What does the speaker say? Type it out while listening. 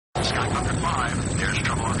Skype under 5. There's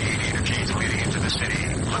trouble on the aviator leading into the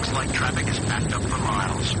city. Looks like traffic is backed up for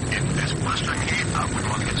miles. In this blistering heat, I wouldn't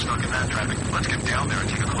want to get stuck in that traffic. Let's get down there and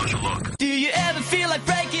take a closer look. Do you ever feel like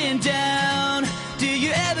breaking down? Do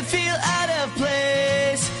you ever feel out of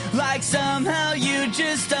place? Like somehow you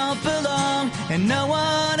just don't belong and no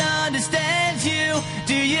one understands you?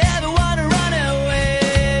 Do you ever want to run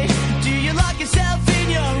away? Do you lock yourself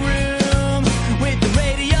in your room with the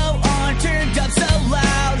radio on turned up so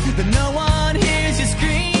loud that no one hears you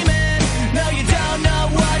screaming? No, you don't know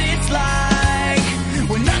what it's like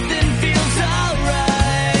when nothing feels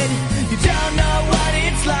alright. You don't know what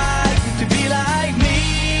it's like to be like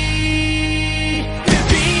me. To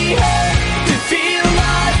be hurt, to feel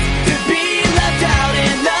lost, to be left out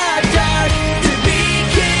in the dark, to be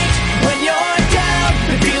kicked when you're down,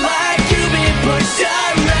 to feel like you've been pushed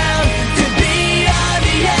around, to be on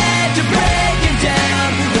the edge of breaking down,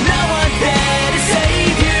 but no one's there to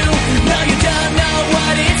save you. No, you don't know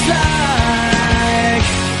what it's like.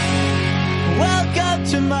 Welcome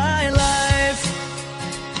to my life.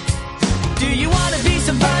 Do you want to be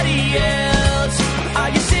somebody else? Are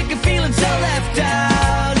you sick of feeling so left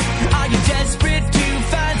out? Are you desperate to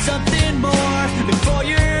find something more before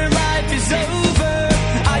your life is over?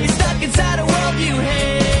 Are you stuck inside a world you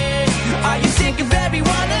hate? Are you sick of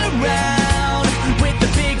everyone around with the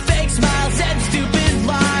big fake smiles and stupid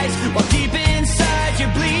lies while deep inside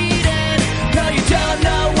you're bleeding? No, you don't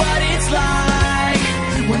know what it's like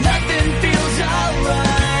when nothing feels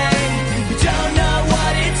alright. You don't know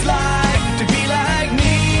what it's like to be like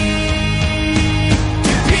me.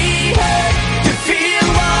 To be hurt, to feel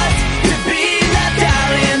lost, to be left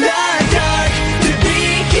out in the dark, to be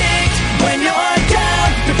kicked when you're down,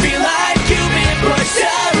 to feel like you've been pushed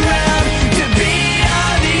around, to be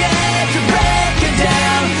on the edge of breaking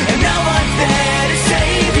down and no one's there to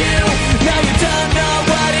save you. No, you don't know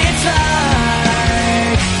what it's like.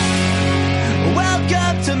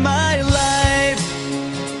 Welcome to my life.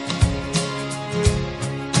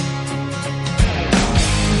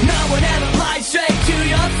 No one ever lied straight to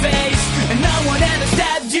your face, and no one ever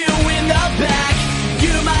stabbed you in the back.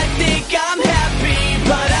 You might think I'm happy,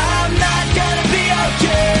 but I'm not gonna be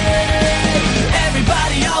okay.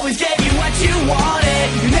 Everybody always gave you what you wanted.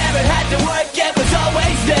 You never had to work, it was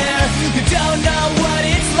always there. You don't know what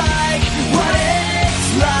it's like, what it's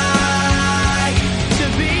like to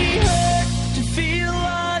be hurt, to feel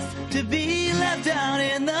lost, to be left out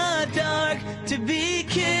in the dark, to be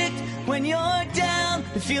kicked when you're down,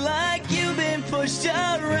 to feel like you've been pushed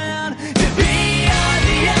around, to be on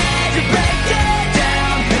the edge of breaking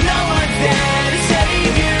down and no one's there to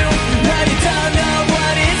save you. No, you don't know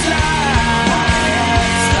what it's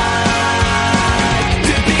like.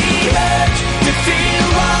 To be hurt, to feel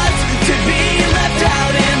lost, to be left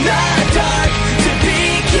out in the dark, to be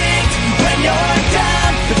kicked when you're down,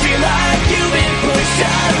 to feel like you've been pushed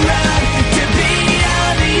around, to be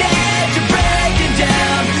on the edge of breaking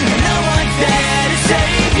down and no one's there to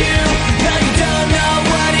save you. No, you don't know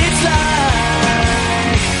what it's like.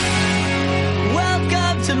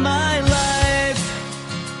 Welcome to my life.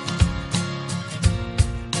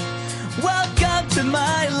 Welcome to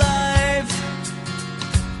my life.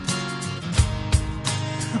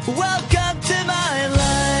 Welcome to my